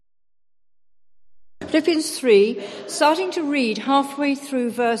Philippians 3, starting to read halfway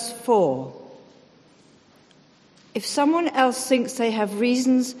through verse 4. If someone else thinks they have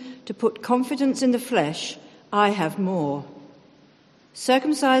reasons to put confidence in the flesh, I have more.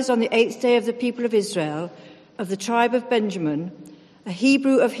 Circumcised on the 8th day of the people of Israel, of the tribe of Benjamin, a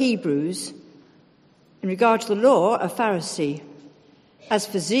Hebrew of Hebrews, in regard to the law, a Pharisee. As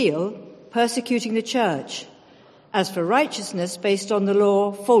for zeal, persecuting the church. As for righteousness based on the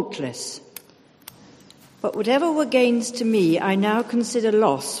law, faultless. But whatever were gains to me, I now consider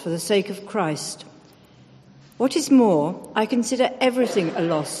loss for the sake of Christ. What is more, I consider everything a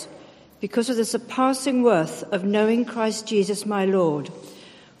loss because of the surpassing worth of knowing Christ Jesus my Lord,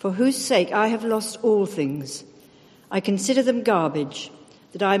 for whose sake I have lost all things. I consider them garbage,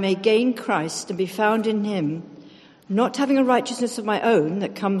 that I may gain Christ and be found in him, not having a righteousness of my own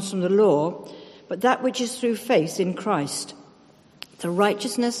that comes from the law, but that which is through faith in Christ, the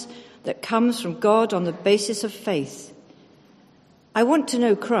righteousness that comes from God on the basis of faith. I want to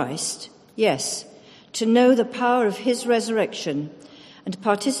know Christ, yes, to know the power of his resurrection and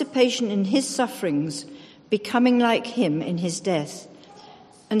participation in his sufferings, becoming like him in his death,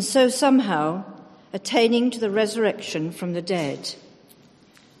 and so somehow attaining to the resurrection from the dead.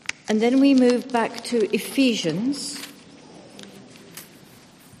 And then we move back to Ephesians,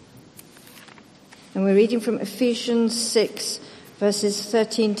 and we're reading from Ephesians 6, verses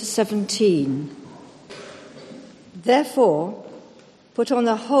 13 to 17. Therefore, put on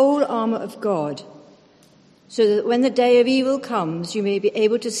the whole armour of God, so that when the day of evil comes, you may be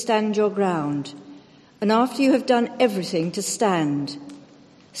able to stand your ground. And after you have done everything, to stand.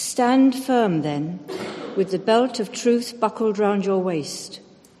 Stand firm then, with the belt of truth buckled round your waist,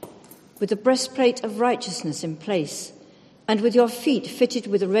 with the breastplate of righteousness in place, and with your feet fitted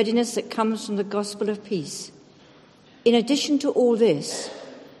with the readiness that comes from the gospel of peace. In addition to all this,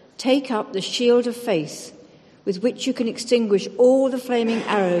 take up the shield of faith, with which you can extinguish all the flaming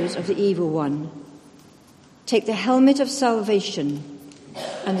arrows of the evil one. Take the helmet of salvation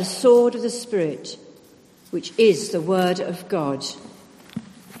and the sword of the Spirit, which is the word of God.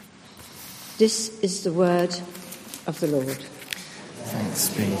 This is the word of the Lord. Thanks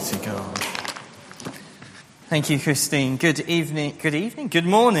be to God. Thank you, Christine. Good evening, good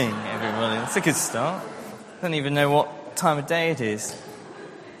morning, everybody. That's a good start. I don't even know what time of day it is.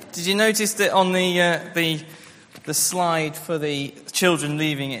 Did you notice that on the slide for the children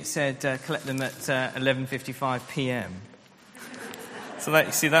leaving, it said collect them at 11:55 p.m. So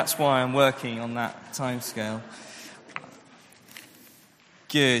that's why I'm working on that timescale.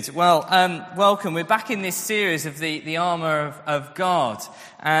 Good. Well, welcome. We're back in this series of the armour of God.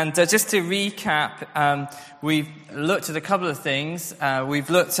 And just to recap, we've looked at a couple of things.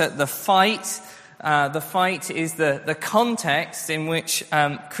 We've looked at the fight. The fight is the context in which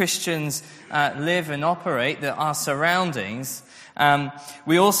Christians live and operate, our surroundings.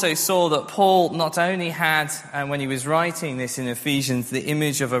 We also saw that Paul not only had, when he was writing this in Ephesians, the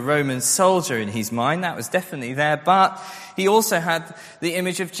image of a Roman soldier in his mind, that was definitely there, but he also had the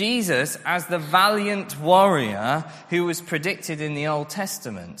image of Jesus as the valiant warrior who was predicted in the Old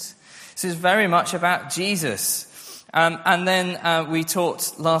Testament. This is very much about Jesus. And then we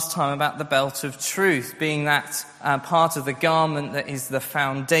talked last time about the belt of truth being that part of the garment that is the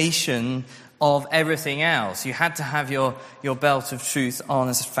foundation of everything else. You had to have your belt of truth on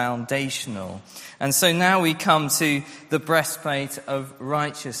as foundational. And so now we come to the breastplate of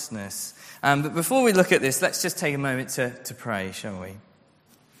righteousness. But before we look at this, let's just take a moment to pray, shall we?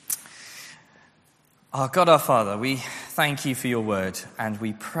 Our God, our Father, we thank you for your word, and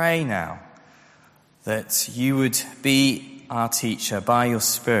we pray now that you would be our teacher by your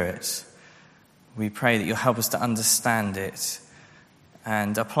Spirit. We pray that you'll help us to understand it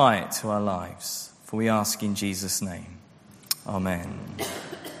and apply it to our lives. For we ask in Jesus' name. Amen.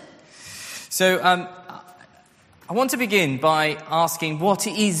 So I want to begin by asking, what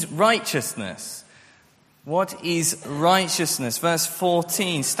is righteousness? What is righteousness? Verse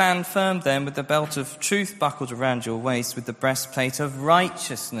 14, stand firm then with the belt of truth buckled around your waist, with the breastplate of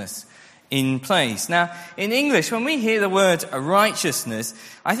righteousness in place. Now, in English, when we hear the word righteousness,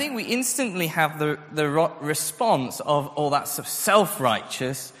 I think we instantly have the response of, oh, that's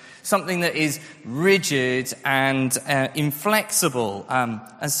self-righteous, something that is rigid and inflexible and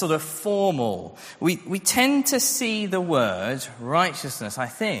sort of formal. We tend to see the word righteousness, I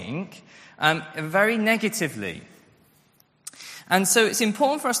think, very negatively. And so it's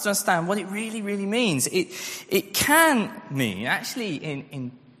important for us to understand what it really, really means. It can mean, actually,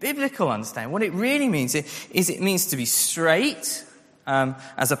 in biblical understanding, what it really means is it means to be straight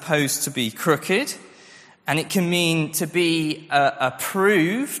as opposed to be crooked. And it can mean to be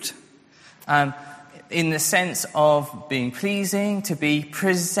approved. in the sense of being pleasing, to be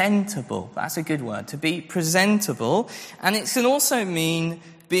presentable. That's a good word, to be presentable. And it can also mean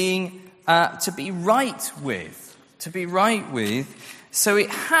being, to be right with. To be right with. So it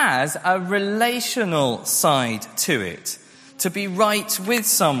has a relational side to it. To be right with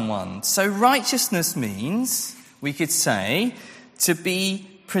someone. So righteousness means, we could say, to be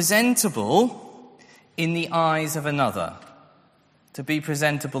presentable in the eyes of another. To be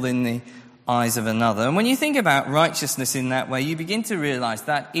presentable in the eyes of another. And when you think about righteousness in that way, you begin to realize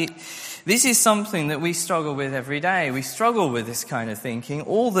that this is something that we struggle with every day. We struggle with this kind of thinking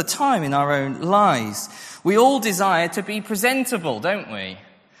all the time in our own lives. We all desire to be presentable, don't we?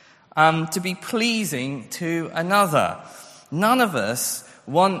 To be pleasing to another. None of us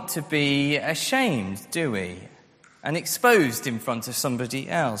want to be ashamed, do we? And exposed in front of somebody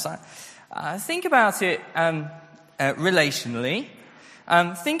else. Think about it relationally.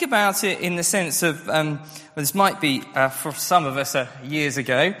 Think about it in the sense of, this might be for some of us years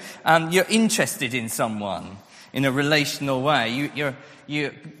ago, you're interested in someone in a relational way.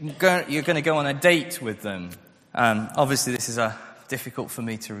 You're going to go on a date with them. Obviously, this is difficult for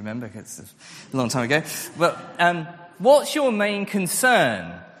me to remember because it's a long time ago. But what's your main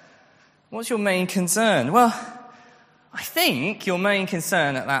concern? What's your main concern? Well, I think your main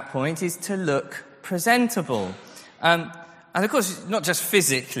concern at that point is to look presentable. And of course, not just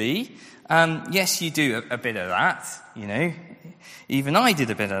physically. Yes, you do a bit of that, you know. Even I did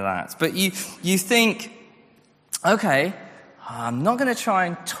a bit of that. But you think, okay, I'm not going to try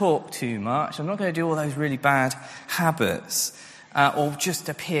and talk too much. I'm not going to do all those really bad habits. Or just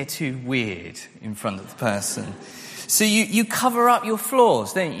appear too weird in front of the person. So you cover up your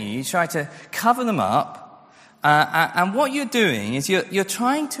flaws, don't you? You try to cover them up. And what you're doing is you're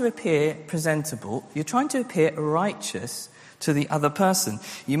trying to appear presentable. You're trying to appear righteous to the other person.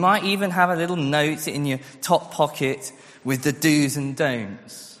 You might even have a little note in your top pocket with the do's and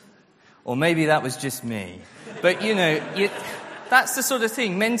don'ts. Or maybe that was just me. But, you know, that's the sort of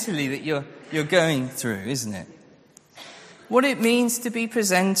thing mentally that you're going through, isn't it? What it means to be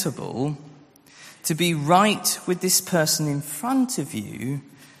presentable, to be right with this person in front of you,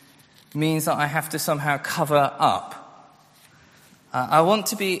 means that I have to somehow cover up. I want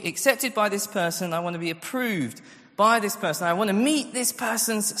to be accepted by this person. I want to be approved by this person. I want to meet this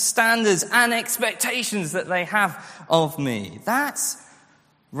person's standards and expectations that they have of me. That's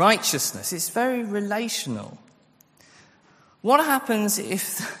righteousness. It's very relational. What happens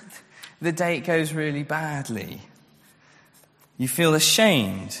if the date goes really badly? You feel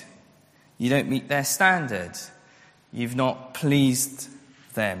ashamed. You don't meet their standards. You've not pleased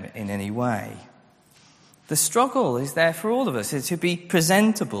them in any way. The struggle is there for all of us, is to be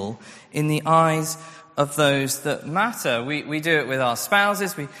presentable in the eyes of those that matter. We do it with our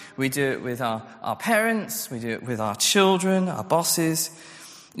spouses, we do it with our parents, we do it with our children, our bosses.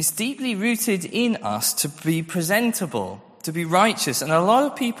 It's deeply rooted in us to be presentable, to be righteous. And a lot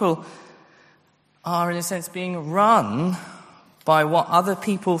of people are, in a sense, being run by what other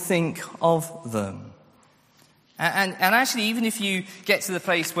people think of them. And actually, even if you get to the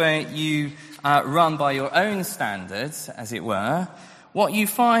place where you run by your own standards, as it were, what you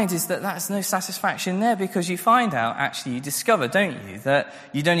find is that that's no satisfaction there, because you find out, actually, you discover, don't you, that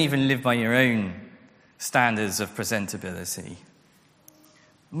you don't even live by your own standards of presentability.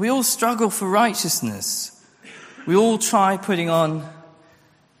 We all struggle for righteousness. We all try putting on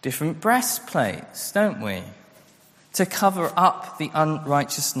different breastplates, don't we, to cover up the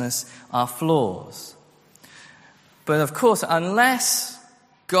unrighteousness, our flaws. But of course, unless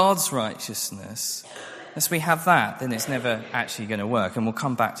God's righteousness, unless we have that, then it's never actually going to work. And we'll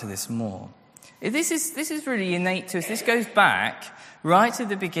come back to this more. This is really innate to us. This goes back right to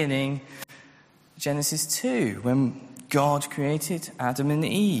the beginning, Genesis 2, when God created Adam and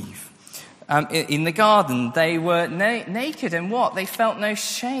Eve. In the garden, they were naked, and what? They felt no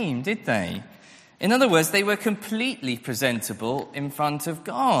shame, did they? In other words, they were completely presentable in front of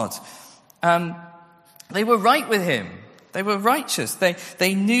God. They were right with him. They were righteous.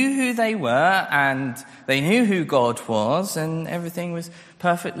 They knew who they were, and they knew who God was, and everything was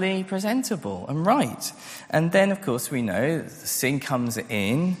perfectly presentable and right. And then, of course, we know the sin comes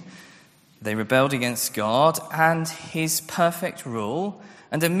in. They rebelled against God and his perfect rule,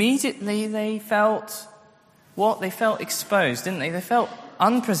 and immediately they felt what? They felt exposed, didn't they? They felt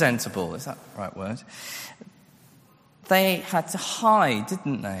unpresentable. Is that the right word? They had to hide,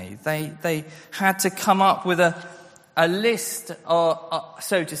 didn't they? They had to come up with a list, or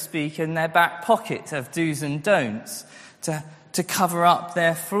so to speak, in their back pocket of do's and don'ts to cover up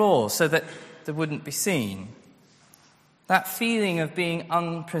their flaws so that they wouldn't be seen. That feeling of being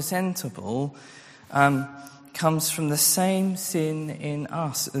unpresentable comes from the same sin in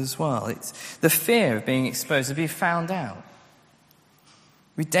us as well. It's the fear of being exposed, of being found out.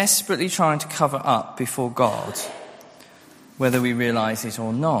 We're desperately trying to cover up before God, whether we realize it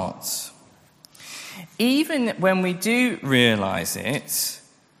or not. Even when we do realize it,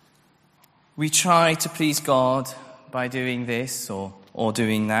 we try to please God by doing this or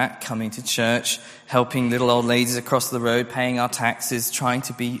doing that, coming to church, helping little old ladies across the road, paying our taxes, trying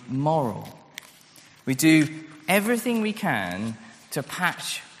to be moral. We do everything we can to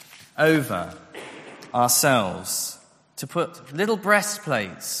patch over ourselves, to put little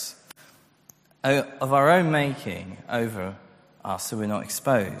breastplates of our own making over us so we're not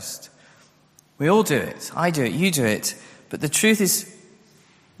exposed. We all do it. I do it. You do it. But the truth is,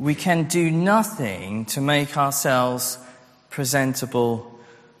 we can do nothing to make ourselves presentable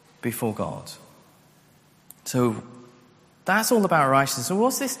before God. So that's all about righteousness. So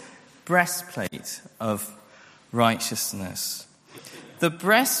what's this breastplate of righteousness? The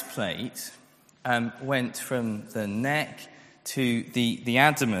breastplate went from the neck to the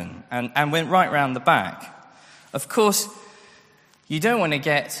abdomen and went right round the back. Of course, you don't want to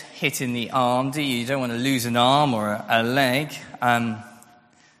get hit in the arm, do you? You don't want to lose an arm or a leg.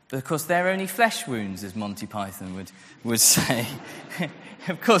 But of course, they're only flesh wounds, as Monty Python would say.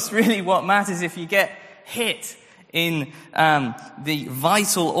 Of course, really what matters if you get hit in the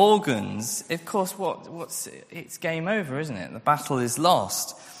vital organs, of course, it's game over, isn't it? The battle is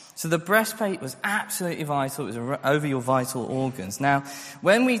lost. So the breastplate was absolutely vital. It was over your vital organs. Now,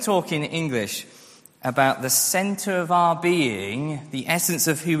 when we talk in English about the center of our being, the essence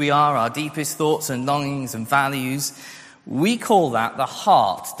of who we are, our deepest thoughts and longings and values, we call that the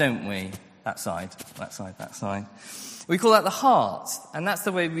heart, don't we? That side. We call that the heart, and that's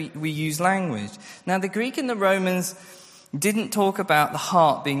the way we use language. Now, the Greek and the Romans didn't talk about the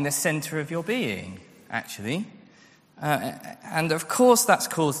heart being the center of your being, actually. And of course, that's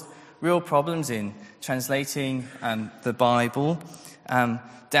caused real problems in translating the Bible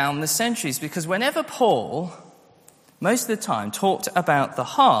down the centuries, because whenever Paul, most of the time, talked about the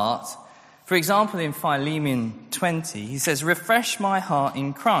heart, for example, in Philemon 20, he says, "Refresh my heart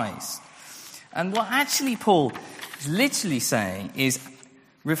in Christ." And what actually Paul is literally saying is,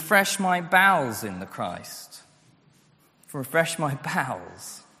 refresh my bowels in the Christ. Refresh my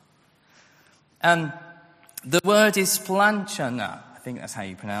bowels. The word is splanchana, I think that's how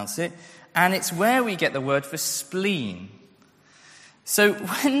you pronounce it, and it's where we get the word for spleen. So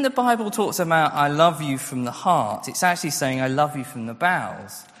when the Bible talks about I love you from the heart, it's actually saying I love you from the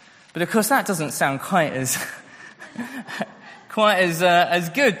bowels. But of course that doesn't sound quite as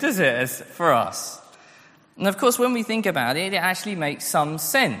good, does it, as for us? And of course when we think about it, it actually makes some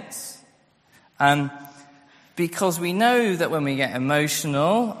sense. Because we know that when we get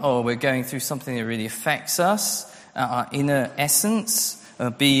emotional or we're going through something that really affects us, our inner essence, our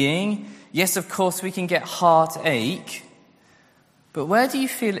being, yes, of course we can get heartache, but where do you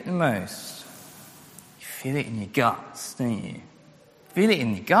feel it the most? You feel it in your guts, don't you? Feel it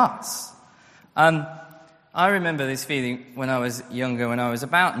in your guts. I remember this feeling when I was younger. When I was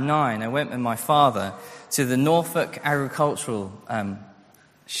about 9, I went with my father to the Norfolk Agricultural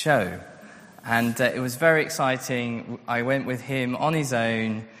show. And it was very exciting. I went with him on his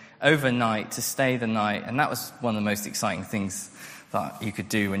own overnight to stay the night. And that was one of the most exciting things that you could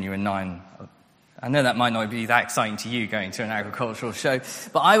do when you were 9. I know that might not be that exciting to you, going to an agricultural show.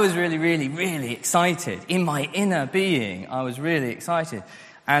 But I was really, really, really excited. In my inner being, I was really excited.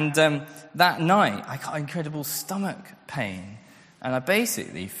 And that night, I got incredible stomach pain. And I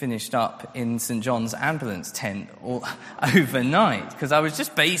basically finished up in St. John's ambulance tent all overnight. Because I was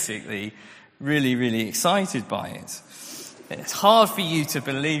just basically really, really excited by it. It's hard for you to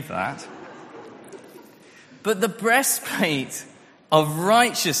believe that. But the breastplate of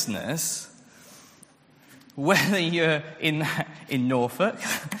righteousness, whether you're in Norfolk,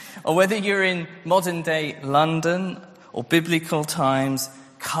 or whether you're in modern-day London or biblical times,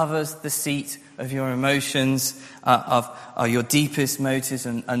 covers the seat of your emotions, of your deepest motives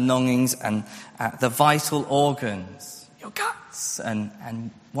and longings, and the vital organs, your guts,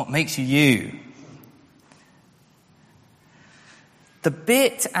 and what makes you you. The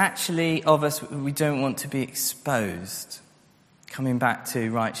bit, actually, of us we don't want to be exposed, coming back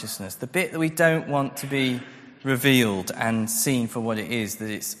to righteousness, the bit that we don't want to be revealed and seen for what it is, that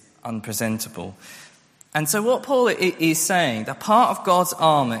it's unpresentable. And so what Paul is saying, the part of God's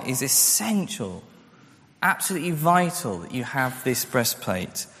armor is essential, absolutely vital that you have this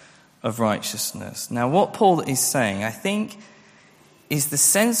breastplate of righteousness. Now, what Paul is saying, I think, is the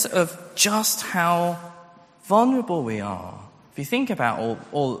sense of just how vulnerable we are. If you think about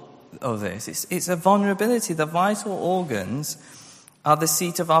all of this. It's a vulnerability. The vital organs are the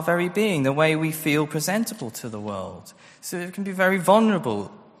seat of our very being, the way we feel presentable to the world. So it can be very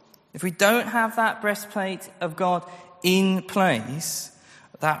vulnerable. If we don't have that breastplate of God in place,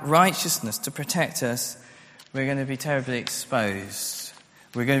 that righteousness to protect us, we're going to be terribly exposed.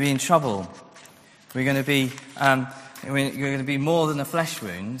 We're going to be in trouble. We're going to be more than a flesh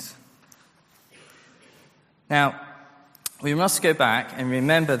wound. Now, we must go back and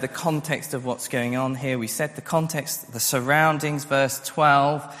remember the context of what's going on here. We said the context, the surroundings, verse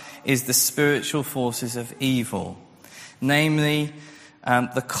 12, is the spiritual forces of evil. Namely,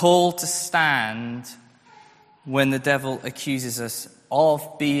 the call to stand when the devil accuses us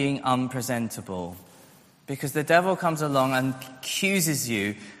of being unpresentable. Because the devil comes along and accuses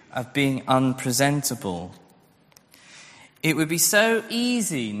you of being unpresentable. It would be so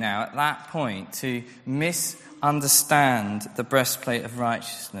easy now at that point to misunderstand the breastplate of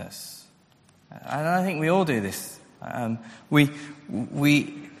righteousness. And I think we all do this. We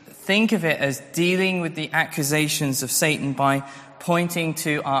think of it as dealing with the accusations of Satan by pointing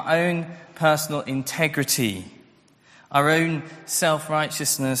to our own personal integrity, our own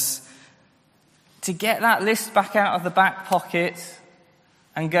self-righteousness, to get that list back out of the back pocket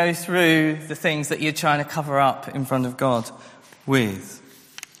and go through the things that you're trying to cover up in front of God with.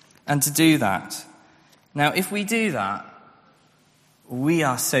 And to do that. Now, if we do that, we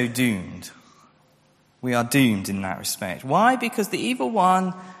are so doomed. We are doomed in that respect. Why? Because the evil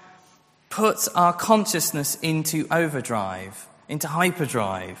one puts our consciousness into overdrive, into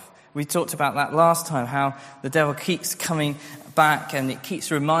hyperdrive. We talked about that last time, how the devil keeps coming back and it keeps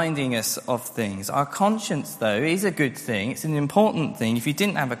reminding us of things. Our conscience, though, is a good thing. It's an important thing. If you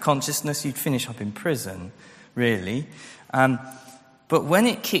didn't have a consciousness, you'd finish up in prison, really. But when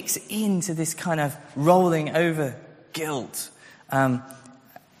it kicks into this kind of rolling over guilt, when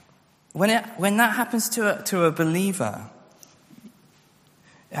that happens to a believer,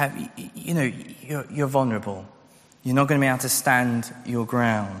 you're vulnerable. You're not going to be able to stand your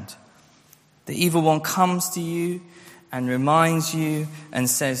ground. The evil one comes to you and reminds you and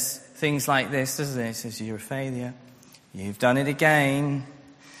says things like this, doesn't it? It says, you're a failure. You've done it again.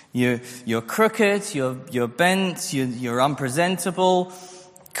 You're crooked. You're bent. You're unpresentable.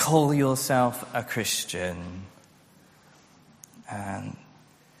 Call yourself a Christian. And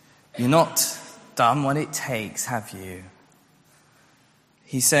you're not done what it takes, have you?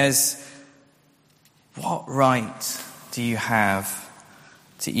 He says, what right do you have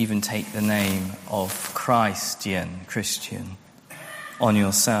to even take the name of Christian on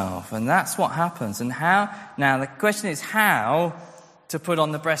yourself? And that's what happens. And how? Now the question is how to put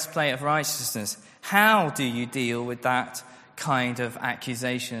on the breastplate of righteousness. How do you deal with that kind of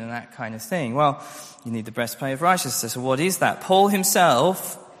accusation and that kind of thing? Well, you need the breastplate of righteousness. So what is that? Paul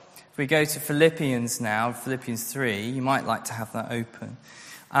himself, if we go to Philippians now, Philippians 3, you might like to have that open.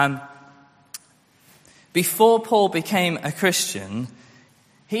 Before Paul became a Christian,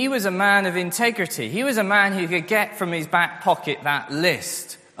 he was a man of integrity. He was a man who could get from his back pocket that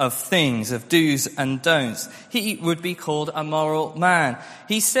list of things, of do's and don'ts. He would be called a moral man.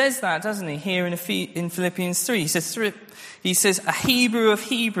 He says that, doesn't he, here in Philippians 3. He says, a Hebrew of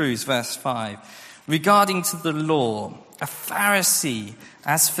Hebrews, verse 5, regarding to the law, a Pharisee,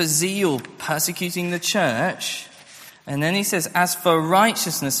 as for zeal, persecuting the church. And then he says, as for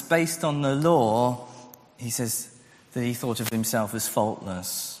righteousness based on the law, he says that he thought of himself as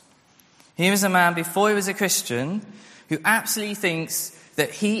faultless. He was a man before he was a Christian who absolutely thinks that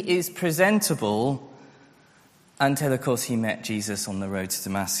he is presentable until, of course, he met Jesus on the road to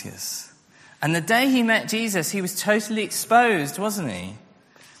Damascus. And the day he met Jesus, he was totally exposed, wasn't he?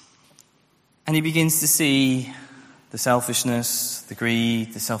 And he begins to see the selfishness, the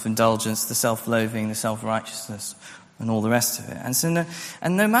greed, the self-indulgence, the self-loathing, the self-righteousness, and all the rest of it.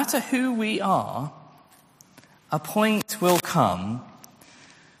 And no matter who we are, a point will come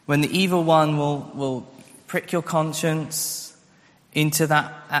when the evil one will prick your conscience into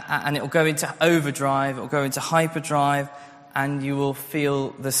that, and it will go into overdrive, it will go into hyperdrive, and you will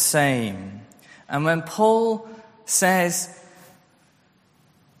feel the same. And when Paul says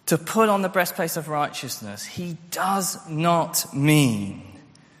to put on the breastplate of righteousness, he does not mean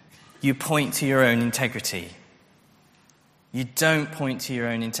you point to your own integrity. You don't point to your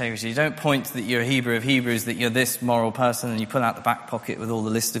own integrity. You don't point that you're a Hebrew of Hebrews, that you're this moral person, and you pull out the back pocket with all the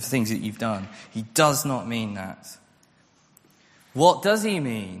list of things that you've done. He does not mean that. What does he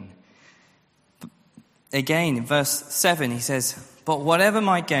mean? Again, in verse 7, he says, but whatever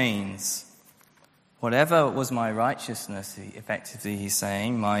my gains, whatever was my righteousness, effectively he's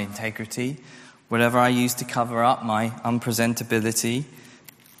saying, my integrity, whatever I used to cover up my unpresentability,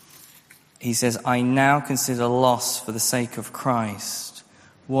 he says, I now consider loss for the sake of Christ.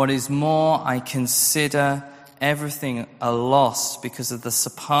 What is more, I consider everything a loss because of the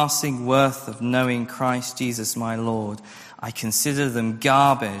surpassing worth of knowing Christ Jesus my Lord. I consider them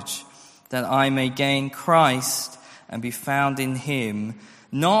garbage, that I may gain Christ and be found in him,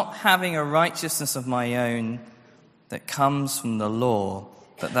 not having a righteousness of my own that comes from the law,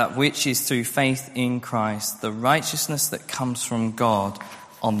 but that which is through faith in Christ, the righteousness that comes from God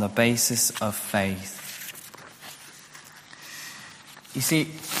on the basis of faith. You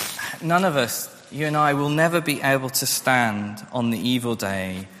see, none of us, you and I, will never be able to stand on the evil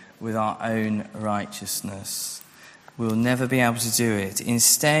day with our own righteousness. We'll never be able to do it.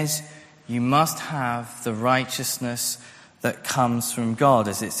 Instead, you must have the righteousness that comes from God,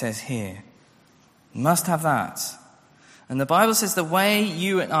 as it says here. You must have that. And the Bible says the way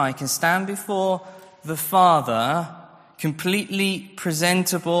you and I can stand before the Father completely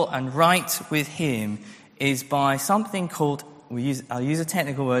presentable and right with him is by something called, I'll use a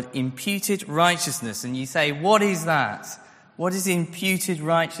technical word, imputed righteousness. And you say, what is that? What is the imputed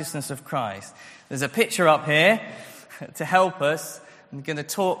righteousness of Christ? There's a picture up here to help us. I'm going to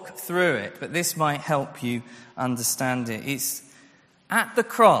talk through it, but this might help you understand it. It's at the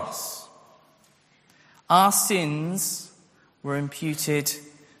cross, our sins were imputed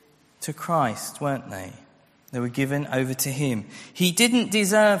to Christ, weren't they? They were given over to him. He didn't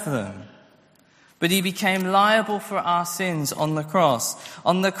deserve them, but he became liable for our sins on the cross.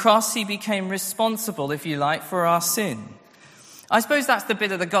 On the cross, he became responsible, if you like, for our sin. I suppose that's the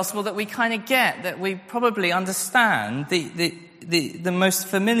bit of the gospel that we kind of get, that we probably understand, the most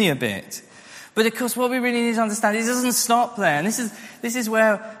familiar bit. But of course, what we really need to understand, it doesn't stop there. And this is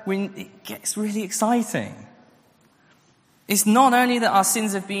where it gets really exciting. It's not only that our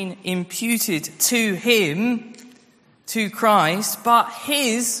sins have been imputed to him, to Christ, but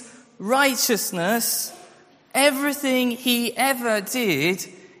his righteousness, everything he ever did,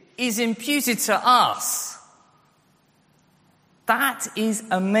 is imputed to us. That is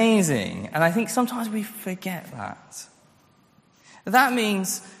amazing. And I think sometimes we forget that. That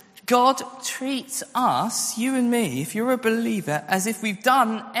means God treats us, you and me, if you're a believer, as if we've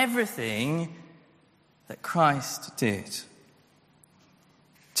done everything that Christ did.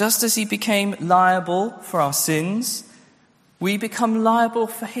 Just as he became liable for our sins, we become liable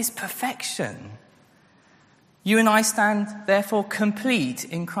for his perfection. You and I stand, therefore, complete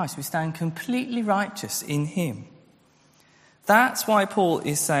in Christ. We stand completely righteous in him. That's why Paul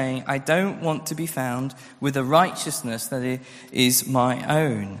is saying, I don't want to be found with a righteousness that is my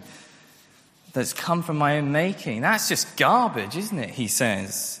own, that's come from my own making. That's just garbage, isn't it? He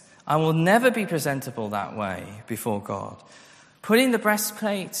says, I will never be presentable that way before God. Putting the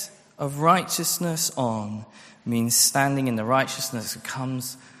breastplate of righteousness on means standing in the righteousness that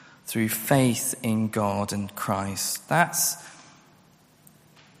comes through faith in God and Christ.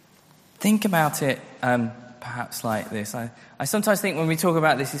 Think about it perhaps like this. I sometimes think when we talk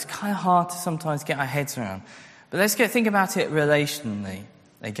about this, it's kind of hard to sometimes get our heads around. But think about it relationally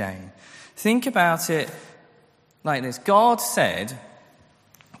again. Think about it like this. God said,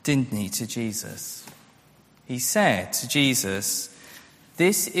 didn't he, to Jesus? He said to Jesus,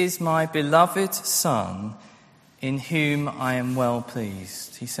 this is my beloved Son, in whom I am well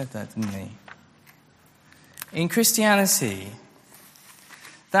pleased. He said that, didn't he? In Christianity,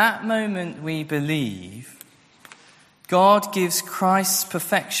 that moment we believe, God gives Christ's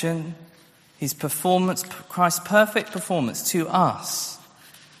perfection, his performance, Christ's perfect performance to us,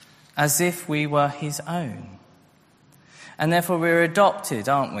 as if we were his own. And therefore we're adopted,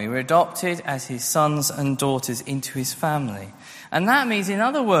 aren't we? We're adopted as his sons and daughters into his family. And that means, in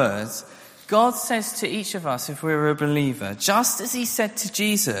other words, God says to each of us, if we're a believer, just as he said to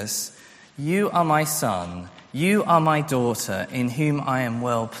Jesus, you are my son, you are my daughter, in whom I am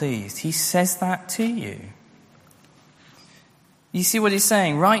well pleased. He says that to you. You see what he's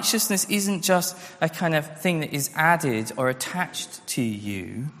saying? Righteousness isn't just a kind of thing that is added or attached to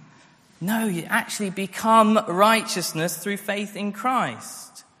you. No, you actually become righteousness through faith in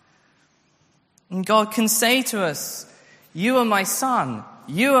Christ. And God can say to us, you are my son,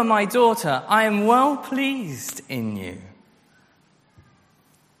 you are my daughter, I am well pleased in you.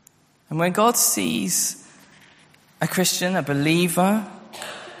 And when God sees a Christian, a believer,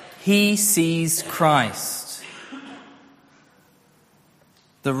 he sees Christ.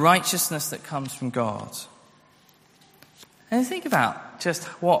 The righteousness that comes from God. And think about just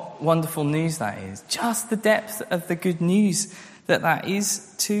what wonderful news that is. Just the depth of the good news that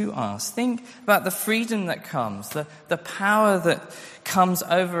is to us. Think about the freedom that comes, the power that comes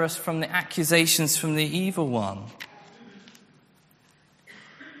over us from the accusations from the evil one.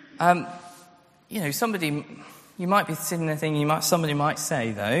 you might be sitting there thinking, somebody might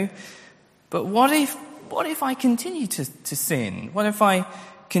say though, but what if I continue to sin? What if I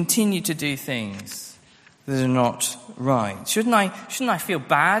continue to do things that are not right? Shouldn't I feel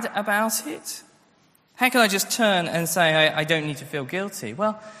bad about it? How can I just turn and say I don't need to feel guilty?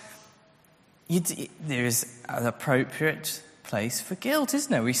 Well, there is an appropriate place for guilt,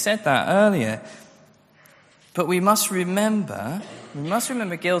 isn't there? We said that earlier. But we must remember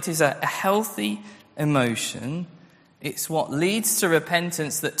guilt is a healthy emotion. It's what leads to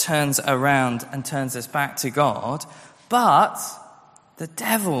repentance that turns around and turns us back to God. But the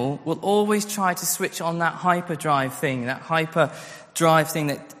devil will always try to switch on that hyperdrive thing that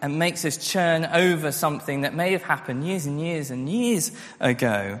makes us churn over something that may have happened years and years and years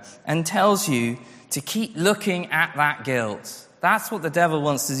ago, and tells you to keep looking at that guilt. That's what the devil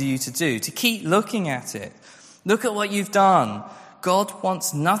wants you to do, to keep looking at it. Look at what you've done. God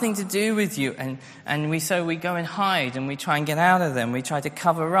wants nothing to do with you, and so we go and hide, and we try and get out of them. We try to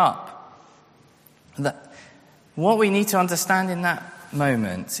cover up. What we need to understand in that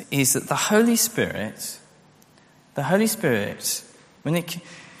moment is that the Holy Spirit, when He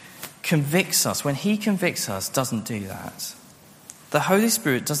convicts us, doesn't do that. The Holy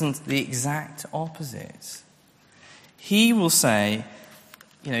Spirit doesn't the exact opposite. He will say,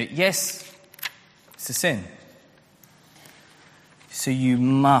 yes, it's a sin. So you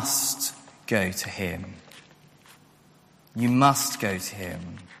must go to Him. You must go to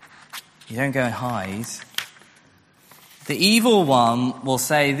Him. You don't go and hide. The evil one will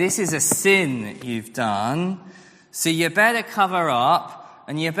say, this is a sin that you've done, so you better cover up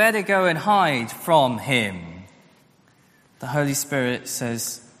and you better go and hide from Him. The Holy Spirit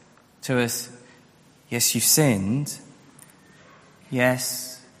says to us, yes, you've sinned.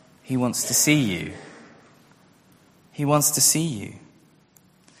 Yes, He wants to see you. He wants to see you.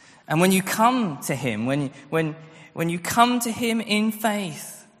 And when you come to Him, when you come to Him in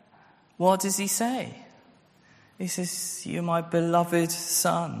faith, what does He say? He says, you're my beloved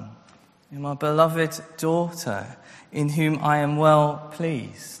son. You're my beloved daughter, in whom I am well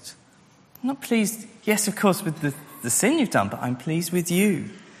pleased. I'm not pleased, yes, of course, with the sin you've done, but I'm pleased with you.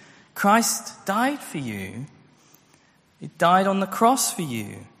 Christ died for you. He died on the cross for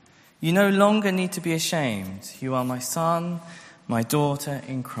you. You no longer need to be ashamed. You are my son, my daughter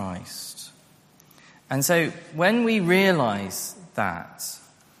in Christ. And so when we realize that,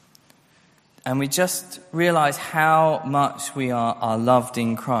 and we just realize how much we are loved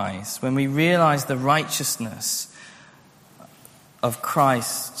in Christ, when we realize the righteousness of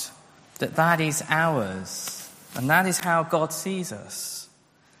Christ, that is ours, and that is how God sees us.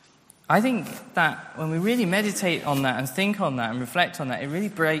 I think that when we really meditate on that and think on that and reflect on that, it really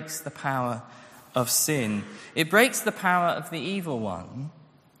breaks the power of sin. It breaks the power of the evil one.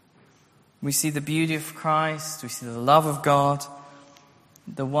 We see the beauty of Christ, we see the love of God,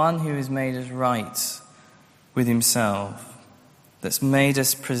 the one who has made us right with Himself, that's made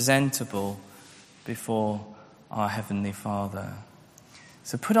us presentable before our Heavenly Father.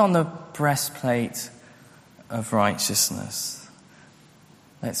 So put on the breastplate of righteousness.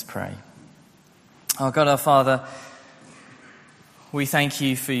 Let's pray. Our God, our Father, we thank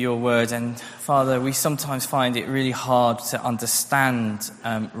You for Your word. And Father, we sometimes find it really hard to understand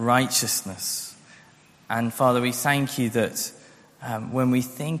righteousness. And Father, we thank You that when we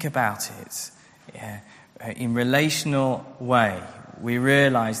think about it in relational way, we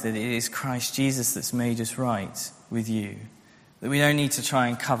realize that it is Christ Jesus that's made us right with You. That we don't need to try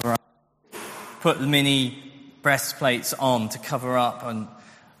and cover up, put many breastplates on to cover up. And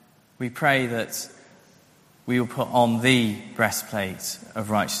we pray that we will put on the breastplate of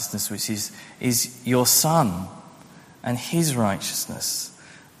righteousness, which is Your Son and His righteousness,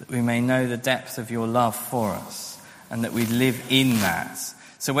 that we may know the depth of Your love for us and that we live in that.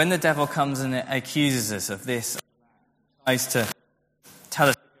 So when the devil comes and accuses us of this, tries to tell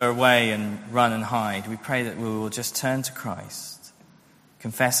us to go away and run and hide, we pray that we will just turn to Christ,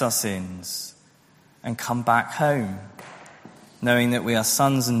 confess our sins, and come back home, knowing that we are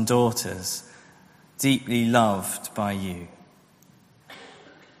sons and daughters, deeply loved by You.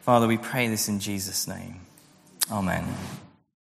 Father, we pray this in Jesus' name. Amen.